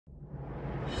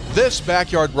This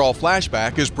Backyard Brawl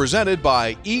flashback is presented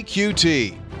by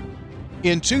EQT.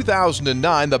 In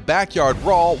 2009, the Backyard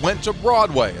Brawl went to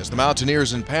Broadway as the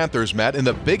Mountaineers and Panthers met in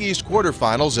the Big East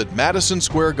quarterfinals at Madison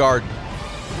Square Garden.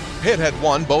 Pitt had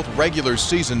won both regular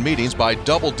season meetings by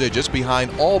double digits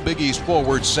behind all Big East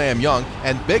forward Sam Young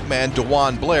and big man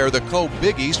DeJuan Blair, the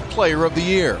co-Big East Player of the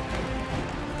Year.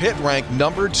 Pitt ranked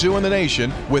number 2 in the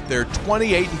nation with their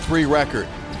 28-3 record.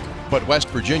 But West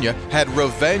Virginia had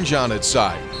revenge on its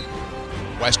side.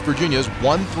 West Virginia's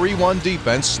 1-3-1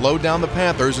 defense slowed down the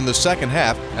Panthers in the second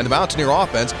half, and the Mountaineer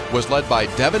offense was led by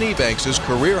Devin Ebanks'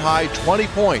 career-high 20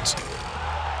 points,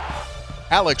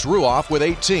 Alex Ruoff with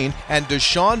 18, and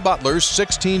Deshaun Butler's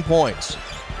 16 points.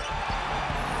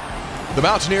 The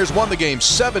Mountaineers won the game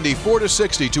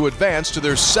 74-60 to advance to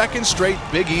their second straight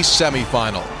Big East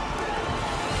semifinal.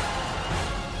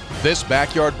 This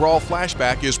Backyard Brawl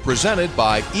flashback is presented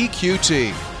by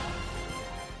EQT.